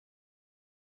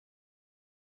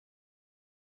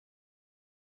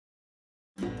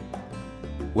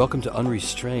Welcome to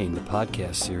Unrestrained, the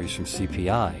podcast series from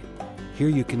CPI. Here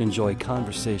you can enjoy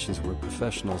conversations where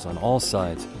professionals on all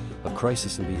sides of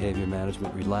crisis and behavior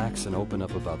management relax and open up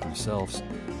about themselves,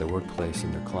 their workplace,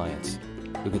 and their clients.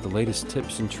 You'll get the latest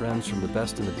tips and trends from the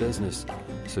best in the business,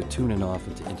 so tune in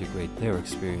often to integrate their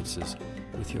experiences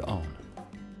with your own.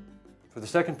 For the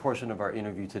second portion of our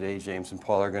interview today, James and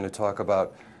Paul are going to talk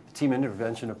about the team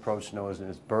intervention approach known as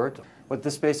B.E.R.T. What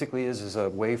this basically is a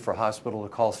way for a hospital to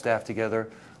call staff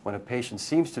together when a patient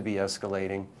seems to be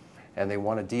escalating and they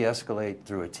want to de-escalate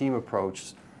through a team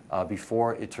approach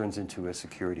before it turns into a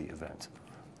security event.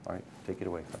 All right, take it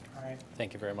away. All right,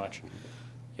 thank you very much.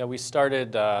 Yeah, we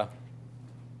started a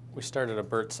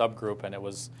B.E.R.T subgroup, and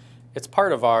it's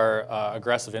part of our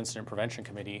aggressive incident prevention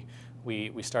committee.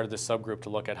 We started this subgroup to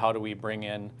look at how do we bring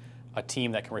in a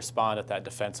team that can respond at that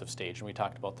defensive stage, and we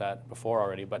talked about that before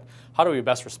already, but how do we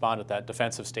best respond at that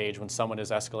defensive stage when someone is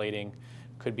escalating,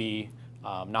 could be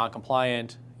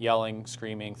non-compliant, yelling,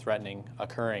 screaming, threatening,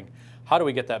 occurring? How do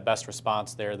we get that best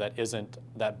response there that isn't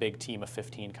that big team of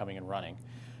 15 coming and running?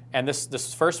 And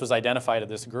this first was identified at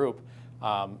this group.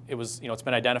 It's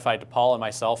been identified to Paul and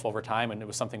myself over time, and it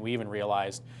was something we even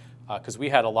realized because we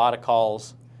had a lot of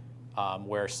calls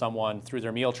where someone threw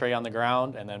their meal tray on the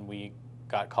ground, and then we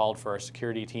got called for our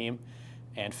security team,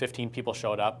 and 15 people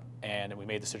showed up, and we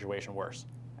made the situation worse.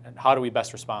 And how do we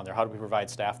best respond there? How do we provide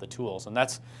staff the tools? And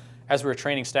that's, as we were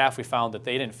training staff, we found that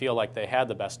they didn't feel like they had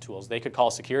the best tools. They could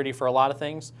call security for a lot of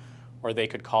things, or they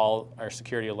could call our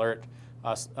security alert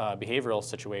behavioral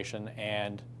situation,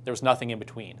 and there was nothing in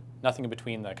between. Nothing in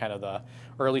between the kind of the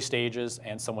early stages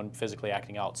and someone physically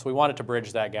acting out. So we wanted to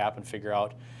bridge that gap and figure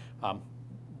out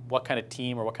what kind of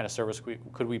team or what kind of service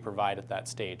could we provide at that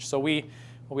stage. So we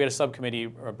had a subcommittee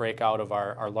breakout of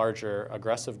our larger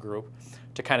aggressive group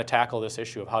to kind of tackle this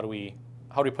issue of how do we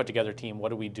put together a team, what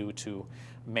do we do to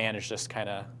manage this kind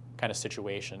of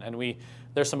situation. And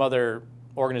there's some other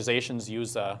organizations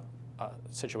use a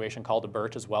situation called a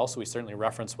B.E.R.T as well, so we certainly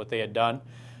referenced what they had done,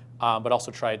 but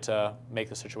also tried to make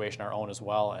the situation our own as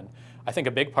well. And I think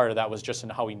a big part of that was just in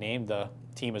how we named the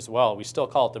team as well. We still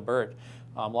call it the B.E.R.T.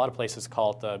 A lot of places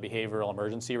call it the Behavioral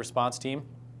Emergency Response Team.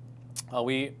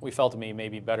 We felt it may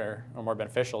be better or more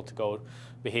beneficial to go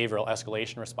Behavioral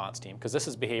Escalation Response Team, because this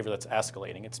is behavior that's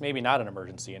escalating. It's maybe not an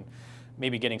emergency, and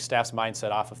maybe getting staff's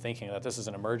mindset off of thinking that this is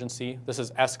an emergency. This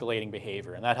is escalating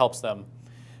behavior, and that helps them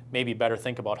maybe better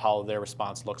think about how their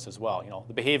response looks as well. You know,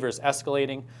 the behavior is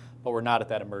escalating, but we're not at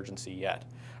that emergency yet.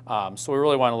 So we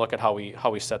really want to look at how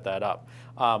we set that up.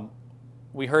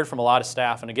 We heard from a lot of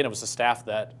staff, and again, it was the staff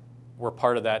that were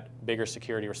part of that bigger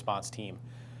security response team.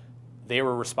 They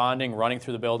were responding, running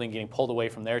through the building, getting pulled away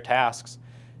from their tasks,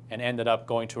 and ended up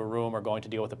going to a room or going to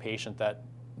deal with a patient that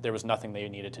there was nothing they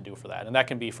needed to do for that. And that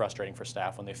can be frustrating for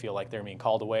staff when they feel like they're being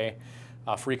called away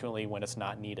frequently when it's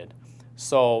not needed.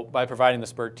 So by providing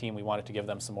this B.E.R.T team, we wanted to give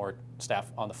them some more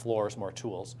staff on the floor, some more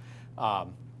tools.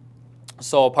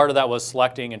 So part of that was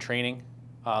selecting and training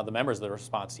the members of the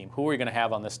response team. Who are we going to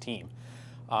have on this team?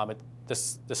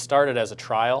 This started as a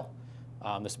trial.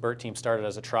 This B.E.R.T team started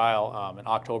as a trial in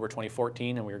October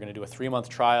 2014, and we were going to do a 3-month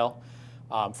trial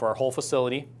for our whole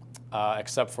facility,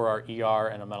 except for our ER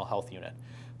and a mental health unit.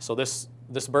 So this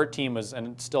B.E.R.T team is, and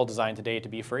it's still designed today to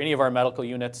be for any of our medical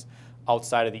units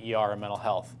outside of the ER and mental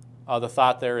health. The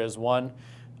thought there is, one,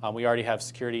 we already have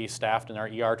security staffed in our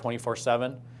ER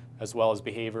 24/7, as well as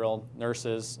behavioral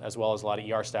nurses, as well as a lot of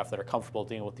ER staff that are comfortable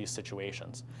dealing with these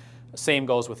situations. Same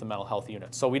goes with the mental health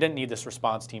unit. So we didn't need this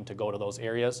response team to go to those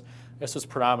areas. This was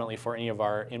predominantly for any of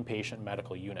our inpatient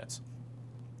medical units.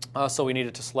 So we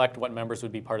needed to select what members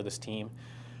would be part of this team.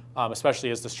 Especially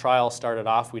as this trial started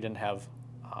off, we didn't have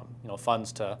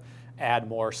funds to add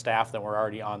more staff that were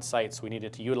already on site, so we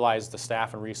needed to utilize the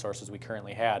staff and resources we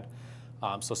currently had.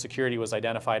 So security was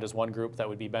identified as one group that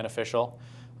would be beneficial,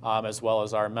 as well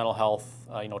as our mental health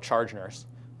charge nurse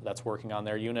that's working on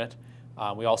their unit.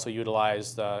 We also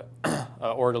utilized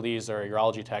orderlies or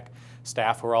urology tech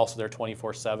staff who are also there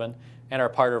 24/7 and are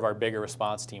part of our bigger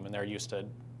response team, and they're used to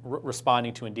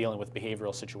responding to and dealing with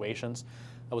behavioral situations.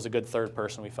 That was a good third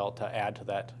person we felt to add to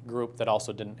that group that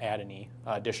also didn't add any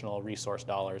additional resource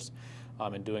dollars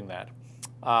in doing that.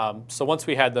 So once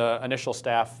we had the initial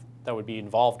staff that would be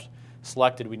involved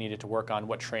selected, we needed to work on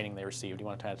what training they received. Do you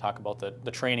want to kind of talk about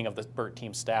the training of the B.E.R.T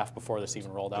team staff before this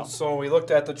even rolled out? So we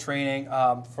looked at the training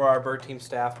for our B.E.R.T team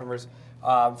staff members,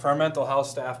 for our mental health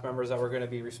staff members that were going to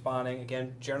be responding.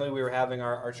 Again, generally we were having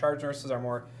our charge nurses, our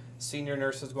more senior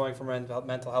nurses going from a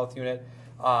mental health unit.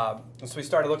 And so we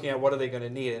started looking at what are they going to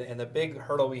need. And the big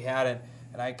hurdle we had,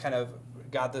 and I kind of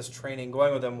got this training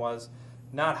going with them, was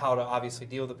not how to obviously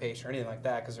deal with the patient or anything like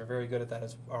that, because they're very good at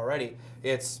that already.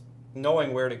 It's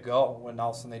knowing where to go when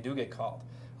all of a sudden they do get called.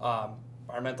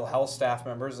 Our mental health staff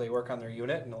members, they work on their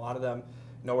unit, and a lot of them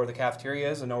know where the cafeteria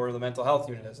is and know where the mental health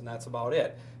unit is, and that's about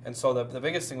it. And so the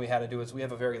biggest thing we had to do is we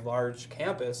have a very large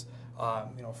campus,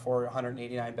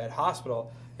 489 bed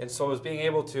hospital, and so it was being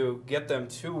able to get them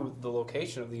to the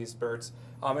location of these B.E.R.Ts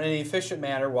in an efficient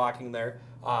manner, walking there,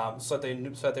 so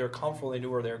that they were comfortable, they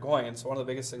knew where they were going. And so one of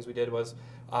the biggest things we did was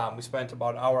we spent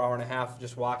about an hour and a half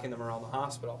just walking them around the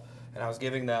hospital. And I was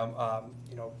giving them,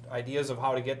 ideas of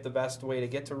how to get the best way to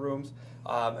get to rooms,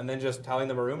 and then just telling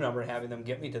them a room number and having them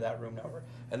get me to that room number,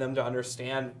 and them to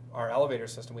understand our elevator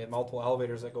system. We had multiple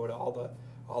elevators that go to all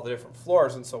the different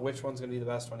floors, and so which one's going to be the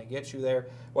best one to get you there?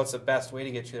 What's the best way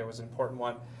to get you there was an important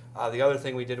one. The other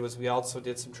thing we did was we also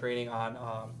did some training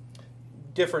on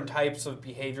different types of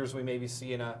behaviors we maybe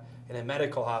see in a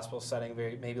medical hospital setting,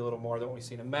 maybe a little more than what we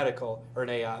see in a medical or in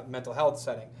a mental health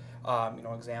setting.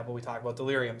 Example, we talk about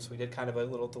delirium. So we did kind of a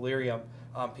little delirium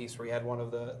piece where we had one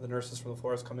of the nurses from the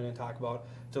floors come in and talk about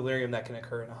delirium that can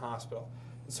occur in a hospital.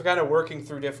 And so kind of working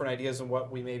through different ideas and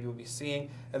what we maybe will be seeing,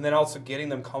 and then also getting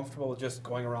them comfortable with just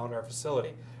going around our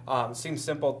facility. It seems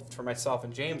simple for myself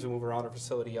and James to move around our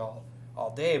facility all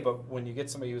day, but when you get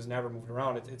somebody who's never moved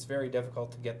around, it's very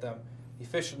difficult to get them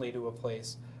efficiently to a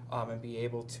place and be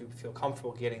able to feel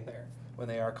comfortable getting there when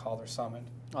they are called or summoned.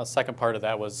 The second part of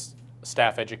that was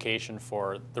staff education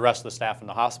for the rest of the staff in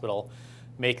the hospital,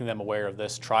 making them aware of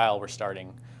this trial we're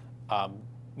starting.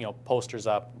 Posters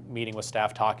up, meeting with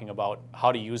staff, talking about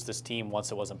how to use this team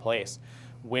once it was in place,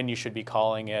 when you should be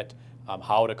calling it,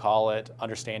 how to call it,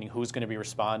 understanding who's going to be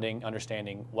responding,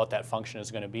 understanding what that function is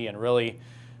going to be, and really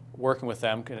working with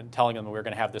them, telling them we're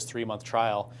going to have this 3-month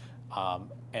trial,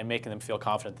 and making them feel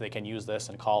confident that they can use this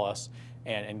and call us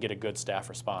and get a good staff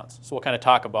response. So we'll kind of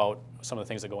talk about some of the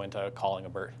things that go into calling a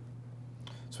B.E.R.T.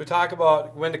 So we talk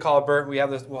about when to call a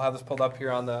B.E.R.T. We'll have this pulled up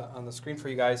here on the screen for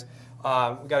you guys.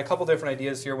 We've got a couple different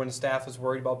ideas here when the staff is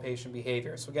worried about patient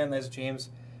behavior. So again, as James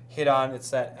hit on, it's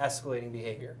that escalating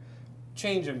behavior.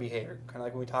 Change in behavior, kind of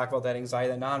like when we talk about that anxiety,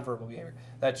 that nonverbal behavior.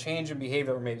 That change in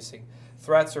behavior that we're maybe seeing.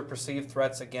 Threats or perceived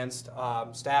threats against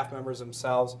staff members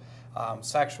themselves,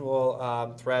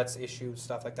 sexual threats, issues,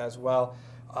 stuff like that as well.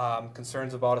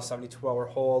 Concerns about a 72-hour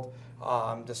hold,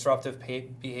 disruptive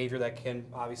behavior that can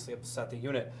obviously upset the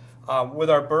unit. With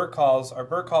our B.E.R.T calls, our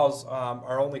B.E.R.T calls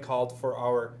are only called for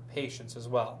our patients as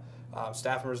well.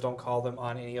 Staff members don't call them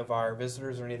on any of our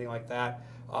visitors or anything like that,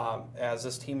 as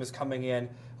this team is coming in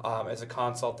as a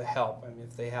consult to help. I mean,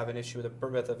 if they have an issue with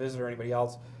a visitor or anybody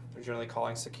else, they're generally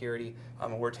calling security,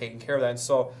 and we're taking care of that. And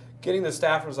so getting the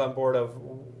staffers on board of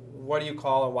what do you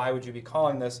call and why would you be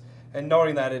calling this, and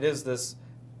knowing that it is this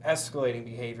escalating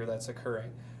behavior that's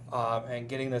occurring, and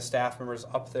getting the staff members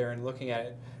up there and looking at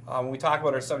it. When we talk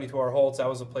about our 72-hour holds, that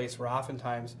was a place where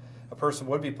oftentimes a person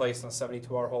would be placed on a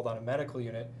 72-hour hold on a medical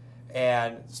unit,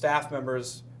 and staff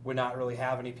members would not really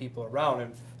have any people around.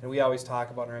 And we always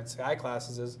talk about in our NCI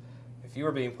classes is, if you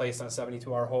were being placed on a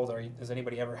 72-hour hold, is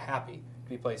anybody ever happy to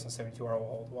be placed on a 72-hour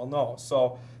hold? Well, no.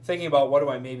 So thinking about what do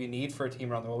I maybe need for a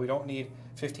team around the world, we don't need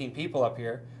 15 people up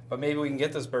here, but maybe we can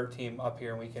get this B.E.R.T team up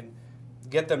here and we can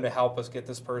get them to help us get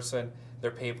this person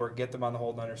their paperwork, get them on the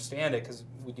hold and understand it, because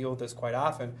we deal with this quite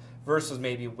often, versus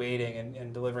maybe waiting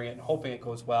and delivering it and hoping it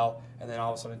goes well, and then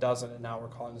all of a sudden it doesn't, and now we're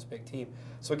calling this big team.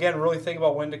 So again, really think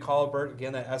about when to call a B.E.R.T.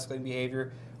 Again, that escalating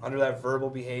behavior, under that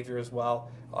verbal behavior as well,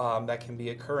 that can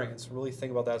be occurring. And so really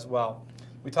think about that as well.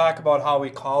 We talk about how we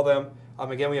call them.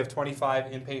 Again, we have 25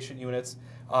 inpatient units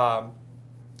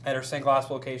at our St.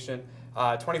 Claus location.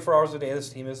 24 hours a day, this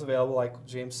team is available, like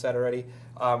James said already.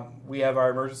 We have our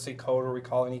emergency code where we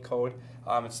call any code.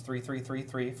 It's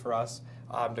 3333 for us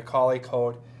to call a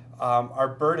code. Our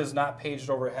B.E.R.T is not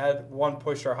paged overhead. One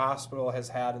push our hospital has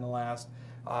had in the last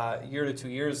year to 2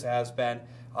 years has been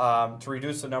to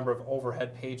reduce the number of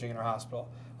overhead paging in our hospital.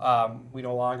 We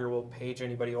no longer will page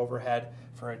anybody overhead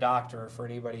for a doctor or for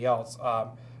anybody else.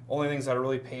 Only things that are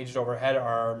really paged overhead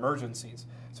are our emergencies.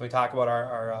 So we talk about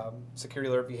our security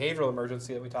alert behavioral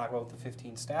emergency that we talk about with the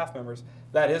 15 staff members.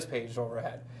 That is paged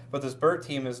overhead. But this B.E.R.T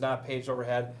team is not paged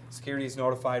overhead. Security is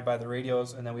notified by the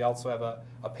radios, and then we also have a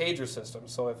pager system.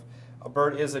 So if a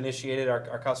B.E.R.T is initiated,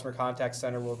 our customer contact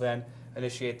center will then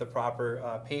initiate the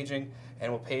proper paging,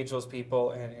 and we'll page those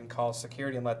people and call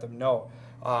security and let them know.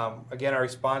 Again, our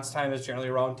response time is generally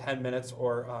around 10 minutes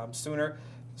or sooner.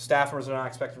 Staff members are not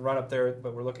expected to run up there,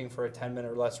 but we're looking for a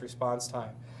 10-minute or less response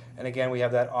time. And again, we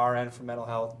have that RN for mental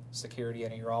health, security,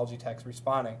 and a urology tech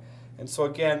responding. And so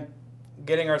again,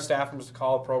 getting our staff members to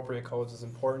call appropriate codes is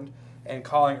important. and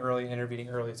calling early and intervening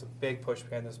early is a big push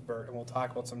behind this B.E.R.T, and we'll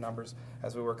talk about some numbers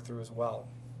as we work through as well.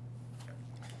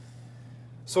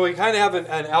 So we kind of have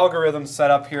an algorithm set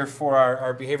up here for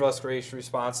our behavioral escalation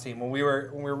response team. When we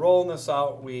were rolling this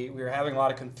out, we were having a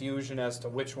lot of confusion as to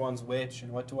which one's which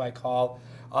and what do I call.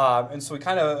 And so we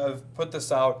kind of have put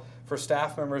this out for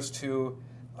staff members to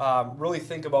really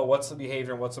think about what's the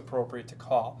behavior and what's appropriate to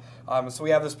call. So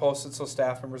we have this posted so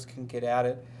staff members can get at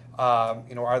it.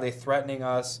 Are they threatening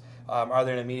us? Are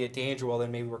they in immediate danger? Well,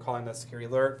 then maybe we're calling that security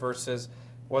alert versus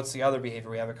what's the other behavior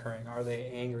we have occurring? Are they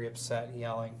angry, upset,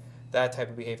 yelling? That type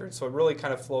of behavior. And so it really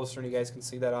kind of flows through, and you guys can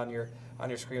see that on your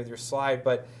screen with your slide.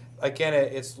 But again,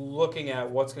 it's looking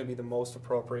at what's going to be the most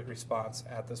appropriate response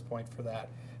at this point for that.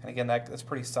 And again, that's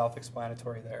pretty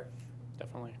self-explanatory there.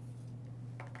 Definitely.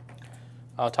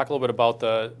 I'll talk a little bit about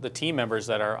the team members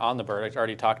that are on the B.E.R.T. I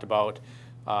already talked about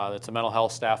it's a mental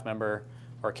health staff member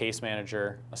or a case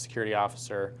manager, a security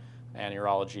officer, and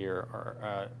urology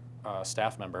or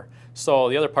staff member. So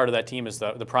the other part of that team is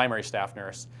the primary staff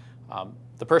nurse.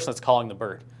 The person that's calling the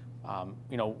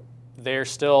B.E.R.T. They're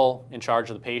still in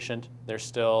charge of the patient. They're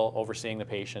still overseeing the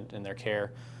patient in their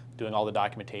care, doing all the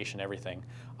documentation, everything.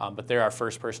 But they're our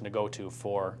first person to go to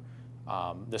for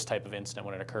this type of incident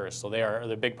when it occurs. So they're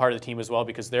a big part of the team as well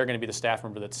because they're going to be the staff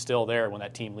member that's still there when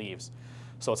that team leaves.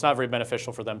 So it's not very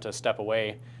beneficial for them to step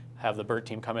away, have the B.E.R.T.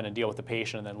 team come in and deal with the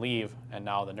patient and then leave, and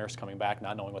now the nurse coming back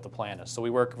not knowing what the plan is. So we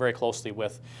work very closely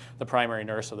with the primary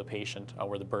nurse of the patient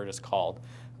where the B.E.R.T. is called.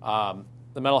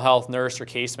 The mental health nurse or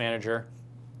case manager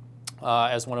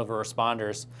as one of the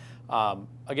responders,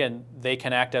 again, they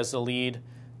can act as the lead.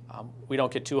 We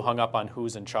don't get too hung up on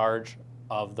who's in charge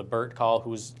of the B.E.R.T. call,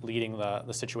 who's leading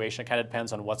the situation. It kind of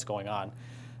depends on what's going on.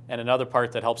 And another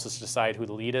part that helps us decide who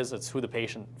the lead is, it's who the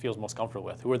patient feels most comfortable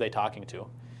with. Who are they talking to?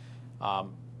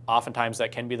 Oftentimes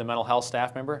that can be the mental health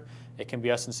staff member. It can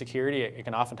be us in security. It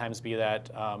can oftentimes be that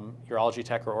urology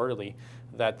tech or orderly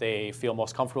that they feel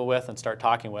most comfortable with and start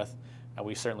talking with. And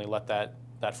we certainly let that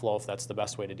flow if that's the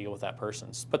best way to deal with that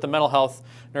person. But the mental health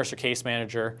nurse or case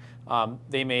manager,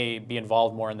 they may be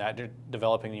involved more in that,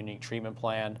 developing a unique treatment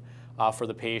plan for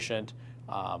the patient.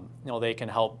 They can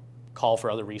help call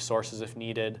for other resources if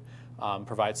needed,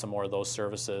 provide some more of those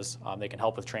services. They can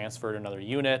help with transfer to another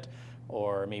unit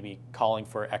or maybe calling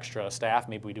for extra staff.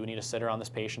 Maybe we do need a sitter on this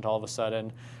patient all of a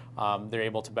sudden. They're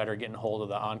able to better get in hold of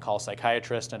the on-call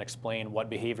psychiatrist and explain what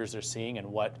behaviors they're seeing and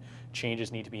what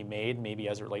changes need to be made, maybe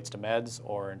as it relates to meds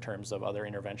or in terms of other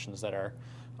interventions that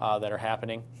are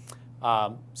happening.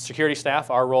 Security staff,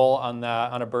 our role on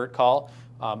a B.E.R.T. call,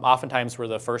 oftentimes we're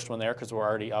the first one there because we're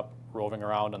already up roving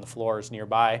around on the floors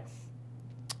nearby,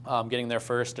 getting there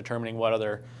first, determining what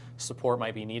other support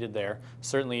might be needed there.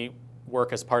 Certainly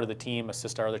work as part of the team,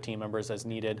 assist our other team members as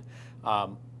needed.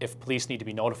 If police need to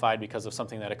be notified because of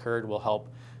something that occurred, we'll help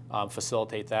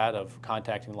facilitate that of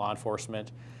contacting law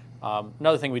enforcement.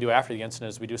 Another thing we do after the incident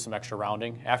is we do some extra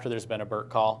rounding. After there's been a B.E.R.T.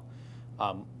 call,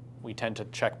 we tend to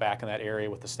check back in that area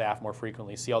with the staff more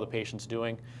frequently, see how the patient's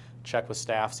doing, check with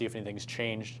staff, see if anything's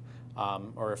changed,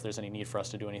 or if there's any need for us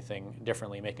to do anything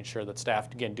differently, making sure that staff,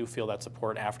 again, do feel that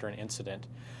support after an incident,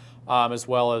 as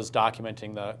well as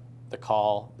documenting the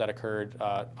call that occurred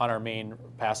on our main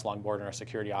pass-along board in our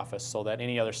security office so that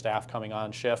any other staff coming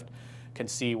on shift can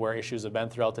see where issues have been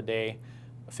throughout the day,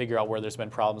 figure out where there's been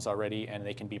problems already, and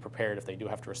they can be prepared if they do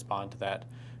have to respond to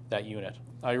that unit.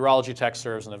 Urology tech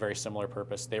serves in a very similar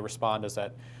purpose. They respond as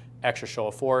that extra show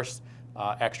of force,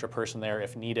 extra person there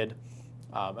if needed.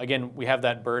 Again, we have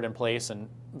that B.E.R.T. in place, and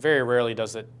very rarely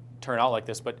does it turn out like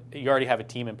this, but you already have a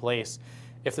team in place.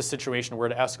 If the situation were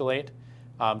to escalate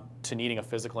to needing a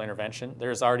physical intervention,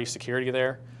 there's already security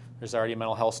there, there's already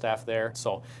mental health staff there,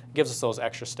 so it gives us those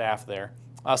extra staff there.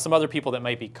 Some other people that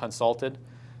might be consulted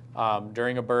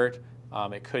during a B.E.R.T.,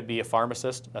 it could be a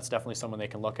pharmacist. That's definitely someone they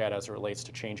can look at as it relates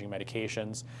to changing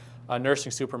medications. A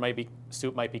nursing super might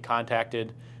be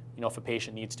contacted, if a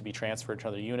patient needs to be transferred to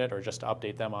another unit or just to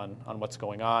update them on what's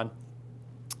going on.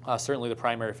 Certainly the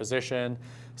primary physician,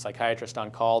 psychiatrist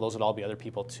on call, those would all be other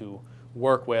people to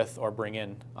work with or bring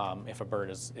in if a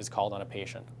B.E.R.T. is called on a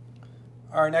patient.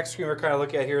 Our next screen we're kind of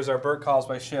looking at here is our B.E.R.T. calls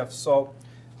by shift. So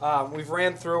we've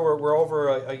ran through, we're over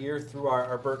a year through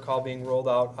our B.E.R.T. call being rolled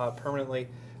out permanently.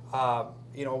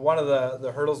 One of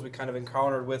the hurdles we kind of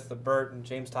encountered with the B.E.R.T., and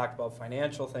James talked about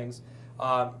financial things,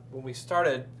 when we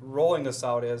started rolling this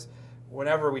out is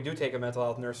whenever we do take a mental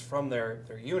health nurse from their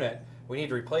unit, we need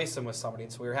to replace them with somebody.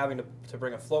 And so we were having to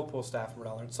bring a float pool staff member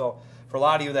down there. And so for a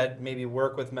lot of you that maybe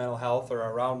work with mental health or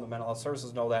around the mental health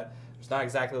services know that there's not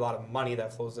exactly a lot of money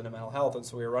that flows into mental health. And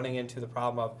so we were running into the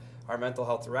problem of our mental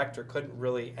health director couldn't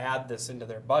really add this into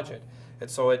their budget. And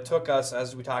so it took us,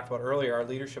 as we talked about earlier, our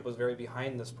leadership was very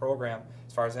behind this program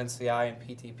as far as NCI and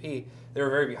PTP. They were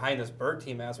very behind this B.E.R.T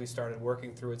team as we started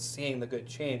working through it, seeing the good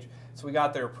change. So we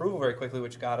got their approval very quickly,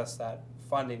 which got us that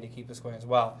funding to keep us going as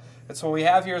well. And so what we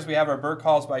have here is we have our B.E.R.T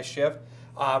calls by shift.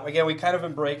 Again, we kind of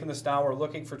been breaking this down. We're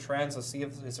looking for trends to see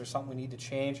if is there something we need to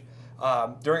change.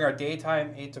 During our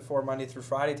daytime, 8 to 4, Monday through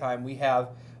Friday time, we have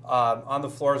on the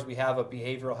floors, we have a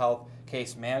behavioral health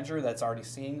case manager that's already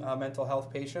seeing mental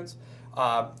health patients.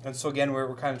 And so again,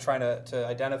 we're kind of trying to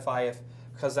identify if,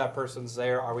 because that person's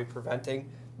there, are we preventing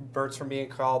B.E.R.Ts from being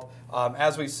called?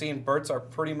 As we've seen, B.E.R.Ts are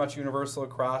pretty much universal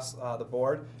across the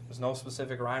board. There's no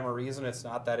specific rhyme or reason. It's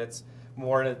not that it's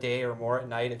more in a day or more at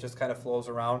night. It just kind of flows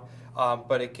around.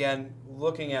 But again,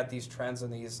 looking at these trends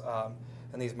and these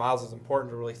models is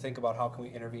important to really think about how can we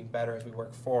intervene better as we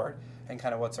work forward and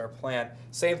kind of what's our plan.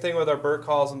 Same thing with our B.E.R.T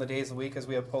calls on the days of the week as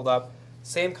we have pulled up.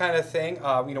 Same kind of thing.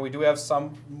 We do have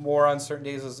some more on certain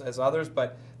days as others,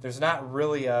 but there's not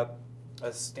really a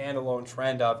standalone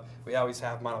trend of we always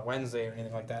have them on a Wednesday or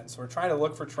anything like that. And so we're trying to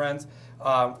look for trends.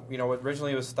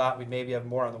 Originally it was thought we'd maybe have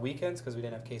more on the weekends because we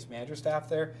didn't have case manager staff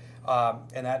there,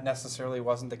 and that necessarily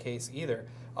wasn't the case either.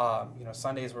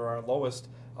 Sundays were our lowest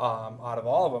out of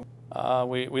all of them.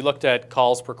 We looked at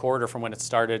calls per quarter from when it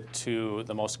started to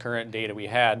the most current data we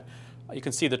had. You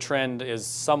can see the trend is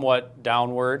somewhat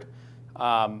downward.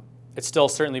 It's still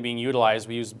certainly being utilized.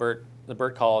 We use the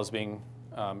B.E.R.T call as being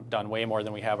done way more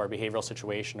than we have our behavioral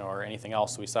situation or anything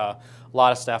else. So we saw a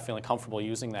lot of staff feeling comfortable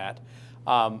using that.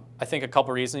 I think a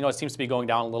couple reasons. It seems to be going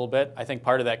down a little bit. I think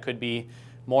part of that could be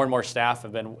more and more staff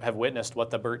have witnessed what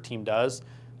the B.E.R.T team does,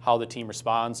 how the team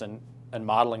responds, and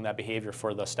modeling that behavior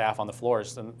for the staff on the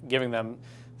floors and giving them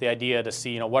the idea to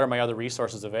see, what are my other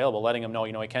resources available, letting them know,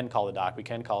 we can call the doc, we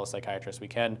can call a psychiatrist, we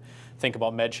can think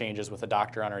about med changes with a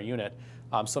doctor on our unit.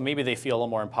 So maybe they feel a little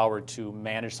more empowered to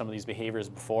manage some of these behaviors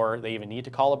before they even need to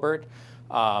call a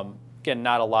B.E.R.T. Again,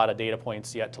 not a lot of data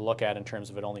points yet to look at in terms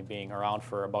of it only being around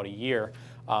for about a year,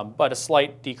 but a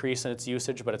slight decrease in its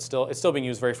usage, but it's still being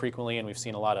used very frequently, and we've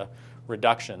seen a lot of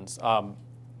reductions.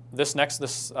 This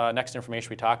next information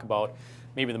we talk about,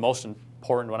 maybe the most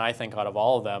important one I think out of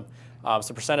all of them, is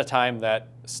the percent of time that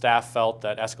staff felt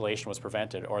that escalation was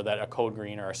prevented or that a code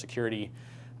green or a security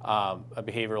a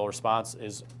behavioral response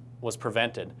was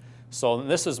prevented. So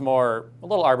this is a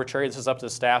little arbitrary. This is up to the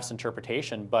staff's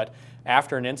interpretation, but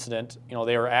after an incident,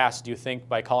 they were asked, do you think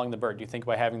by calling the B.E.R.T, do you think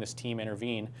by having this team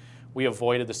intervene, we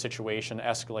avoided the situation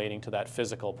escalating to that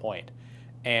physical point?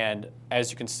 And as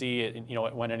you can see, it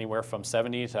went anywhere from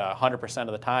 70 to 100%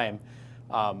 of the time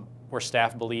where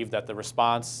staff believed that the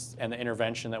response and the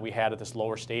intervention that we had at this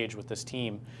lower stage with this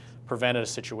team prevented a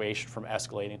situation from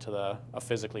escalating to a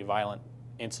physically violent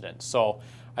incident. So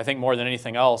I think more than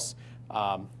anything else,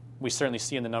 we certainly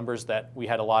see in the numbers that we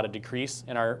had a lot of decrease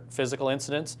in our physical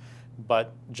incidents,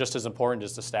 but just as important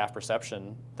is the staff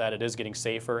perception that it is getting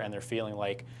safer and they're feeling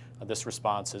like this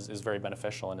response is very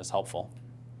beneficial and is helpful.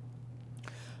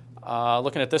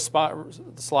 Looking at this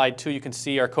slide too, you can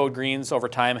see our code greens over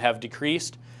time have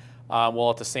decreased, while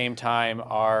at the same time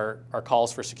our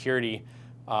calls for security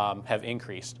have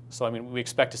increased. So we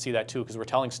expect to see that too because we're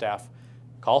telling staff,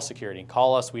 call security,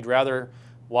 call us. We'd rather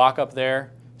walk up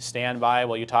there, stand by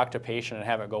while you talk to a patient and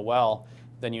have it go well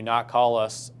than you not call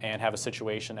us and have a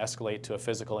situation escalate to a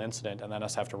physical incident and then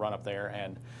us have to run up there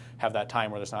and have that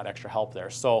time where there's not extra help there.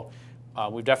 So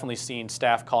we've definitely seen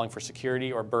staff calling for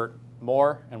security or B.E.R.T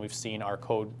more, and we've seen our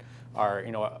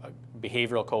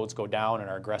behavioral codes go down and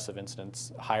our aggressive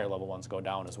incidents, higher level ones, go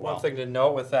down as well. One thing to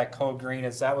note with that code green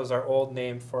is that was our old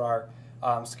name for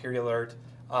our security alert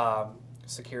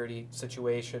security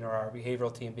situation or our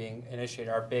behavioral team being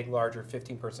initiated, our big, larger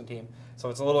 15-person team. So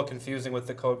it's a little confusing with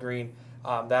the code green.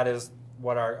 That is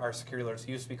what our security alerts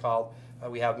used to be called.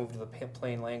 We have moved to the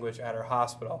plain language at our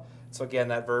hospital. So again,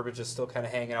 that verbiage is still kind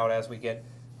of hanging out as we get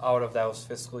out of those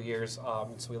fiscal years.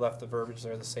 And so we left the verbiage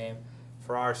there the same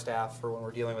for our staff for when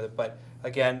we're dealing with it. But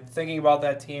again, thinking about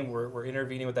that team, we're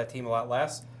intervening with that team a lot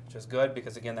less, which is good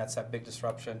because again, that's that big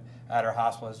disruption at our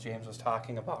hospital as James was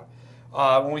talking about.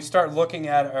 When we start looking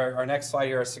at our next slide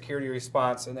here, our security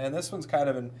response, and this one's kind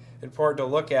of important to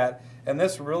look at, and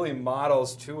this really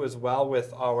models too as well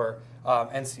with our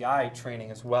NCI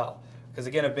training as well. Because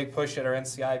again, a big push at our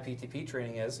NCI PTP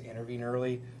training is intervene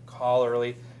early, call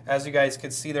early. As you guys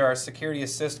can see there, our security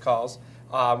assist calls,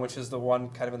 which is the one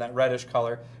kind of in that reddish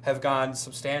color, have gone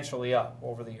substantially up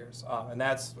over the years. And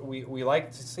that's, we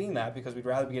like seeing that because we'd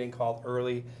rather be getting called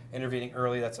early, intervening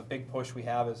early. That's a big push we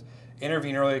have is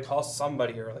intervene early, call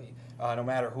somebody early, no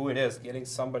matter who it is, getting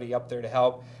somebody up there to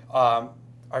help.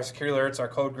 our security alerts, our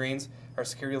code greens, our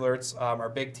security alerts, our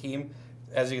big team.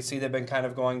 As you can see, they've been kind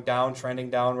of going down, trending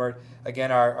downward.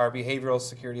 Again, our behavioral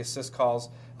security assist calls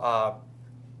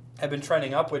have been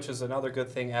trending up, which is another good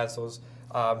thing as those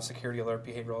security alert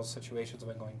behavioral situations have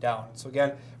been going down. So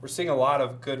again, we're seeing a lot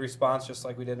of good response, just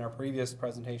like we did in our previous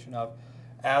presentation of,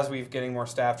 as we're getting more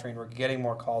staff trained, we're getting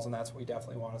more calls, and that's what we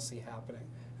definitely want to see happening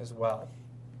as well.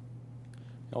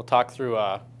 We'll talk through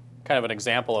kind of an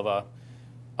example of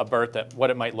a B.E.R.T, that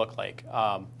what it might look like.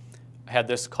 I had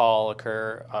this call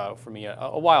occur for me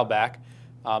a while back.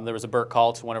 There was a B.E.R.T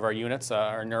call to one of our units,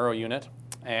 our neuro unit,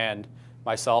 and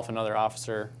myself and another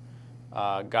officer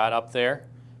got up there,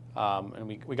 and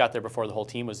we got there before the whole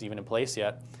team was even in place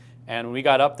yet. And when we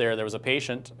got up there, there was a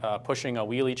patient pushing a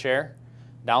wheelie chair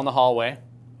down the hallway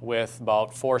with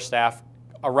about 4 staff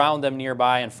around them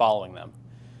nearby and following them.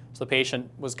 So the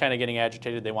patient was kind of getting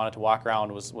agitated. They wanted to walk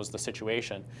around was the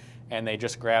situation. And they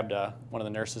just grabbed one of the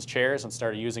nurses' chairs and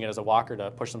started using it as a walker to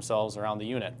push themselves around the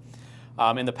unit.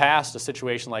 In the past, a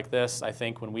situation like this, I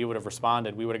think when we would have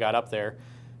responded, we would have got up there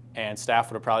and staff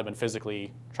would have probably been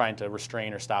physically trying to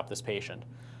restrain or stop this patient.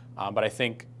 But I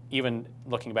think even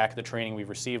looking back at the training we've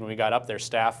received when we got up there,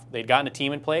 staff, they'd gotten a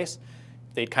team in place.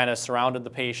 They'd kind of surrounded the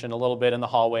patient a little bit in the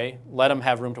hallway, let them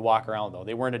have room to walk around though.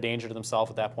 They weren't a danger to themselves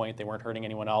at that point. They weren't hurting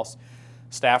anyone else.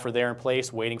 Staff were there in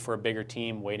place waiting for a bigger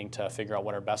team, waiting to figure out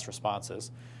what our best response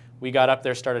is. We got up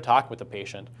there, started talking with the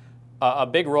patient. A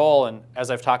big role, and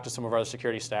as I've talked to some of our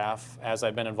security staff, as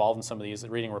I've been involved in some of these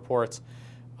reading reports,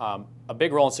 a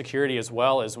big role in security as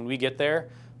well is when we get there,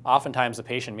 oftentimes the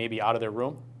patient may be out of their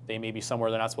room. They may be somewhere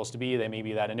they're not supposed to be. They may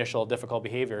be that initial difficult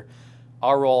behavior.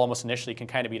 Our role almost initially can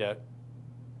kind of be to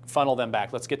funnel them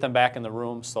back. Let's get them back in the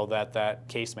room so that that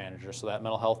case manager, so that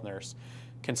mental health nurse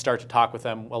can start to talk with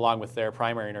them along with their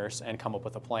primary nurse and come up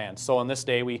with a plan. So on this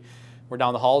day, we were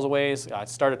down the halls a ways,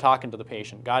 started talking to the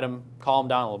patient, got him, calmed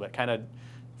down a little bit, kind of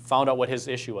found out what his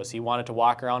issue was. He wanted to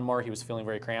walk around more. He was feeling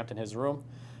very cramped in his room.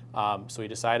 So he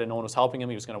decided no one was helping him.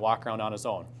 He was going to walk around on his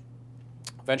own.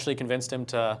 Eventually convinced him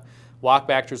to walk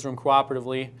back to his room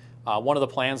cooperatively. One of the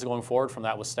plans going forward from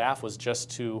that with staff was just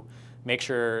to make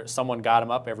sure someone got him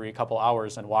up every couple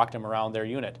hours and walked him around their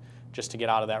unit just to get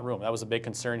out of that room. That was a big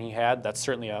concern he had. That's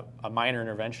certainly a minor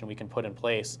intervention we can put in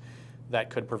place that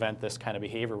could prevent this kind of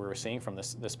behavior we were seeing from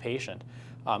this patient.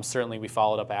 Certainly we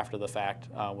followed up after the fact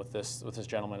with this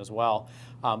gentleman as well.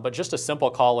 But just a simple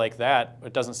call like that,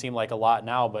 it doesn't seem like a lot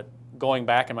now, but going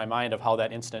back in my mind of how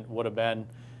that incident would have been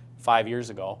 5 years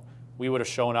ago, we would have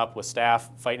shown up with staff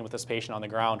fighting with this patient on the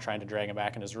ground, trying to drag him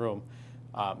back in his room.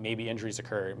 Maybe injuries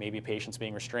occur, maybe patients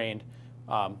being restrained.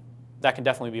 That can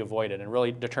definitely be avoided, and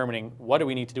really determining what do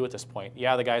we need to do at this point.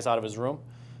 Yeah, the guy's out of his room.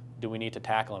 Do we need to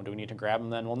tackle him? Do we need to grab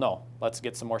him then? Well, no. Let's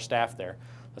get some more staff there.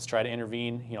 Let's try to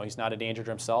intervene. You know, he's not a danger to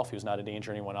himself. He was not a danger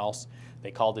to anyone else.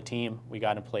 They called the team. We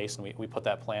got in place, and we put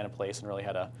that plan in place and really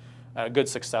had a good,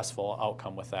 successful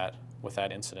outcome with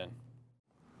that incident.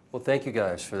 Well, thank you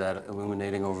guys for that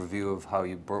illuminating overview of how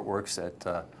B.E.R.T works at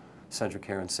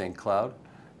CentraCare in St. Cloud,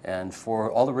 and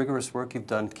for all the rigorous work you've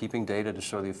done keeping data to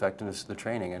show the effectiveness of the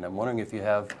training. And I'm wondering if you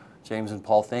have, James and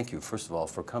Paul, thank you, first of all,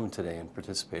 for coming today and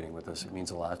participating with us. It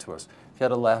means a lot to us. If you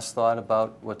had a last thought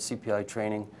about what CPI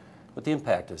training, what the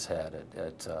impact has had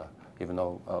even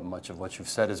though much of what you've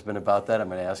said has been about that, I'm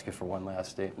going to ask you for one last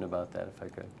statement about that, if I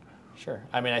could. Sure.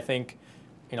 I mean, I think,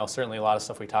 certainly a lot of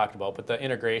stuff we talked about, but the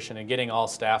integration and getting all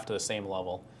staff to the same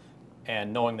level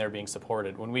and knowing they're being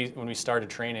supported. When we started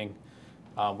training,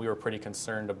 we were pretty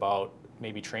concerned about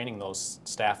maybe training those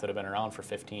staff that have been around for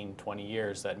 15, 20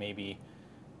 years that maybe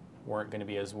weren't going to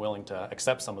be as willing to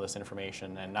accept some of this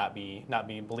information and not be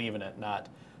believe in it, not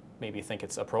maybe think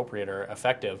it's appropriate or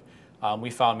effective.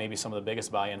 We found maybe some of the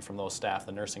biggest buy-in from those staff,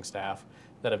 the nursing staff,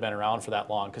 that have been around for that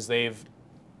long, because a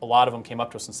lot of them came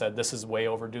up to us and said, this is way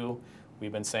overdue.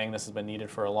 We've been saying this has been needed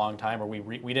for a long time, or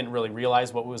we didn't really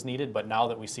realize what was needed, but now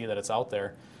that we see that it's out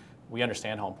there, we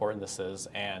understand how important this is.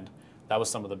 And that was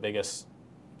some of the biggest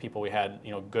people we had,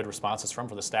 good responses from,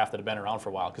 for the staff that had been around for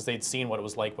a while, because they'd seen what it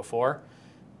was like before,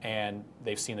 and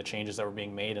they've seen the changes that were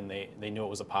being made, and they knew it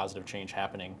was a positive change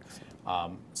happening.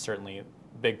 Certainly,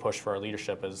 big push for our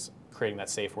leadership is creating that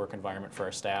safe work environment for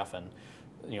our staff, and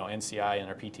NCI and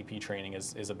our PTP training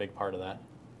is a big part of that.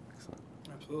 Excellent.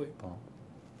 Absolutely. Paul.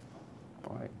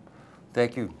 All right.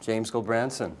 Thank you, James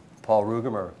Gulbranson, Paul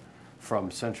Ruegemer from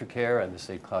CentraCare and the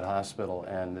St. Cloud Hospital,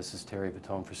 and this is Terry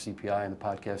Vitone for CPI and the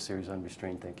podcast series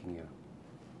Unrestrained, thanking you.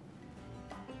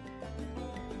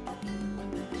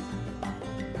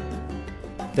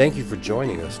 Thank you for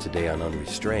joining us today on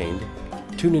Unrestrained.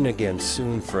 Tune in again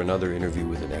soon for another interview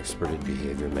with an expert in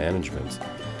behavior management.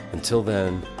 Until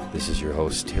then, this is your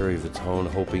host, Terry Vitone,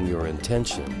 hoping your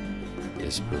intention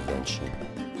is prevention.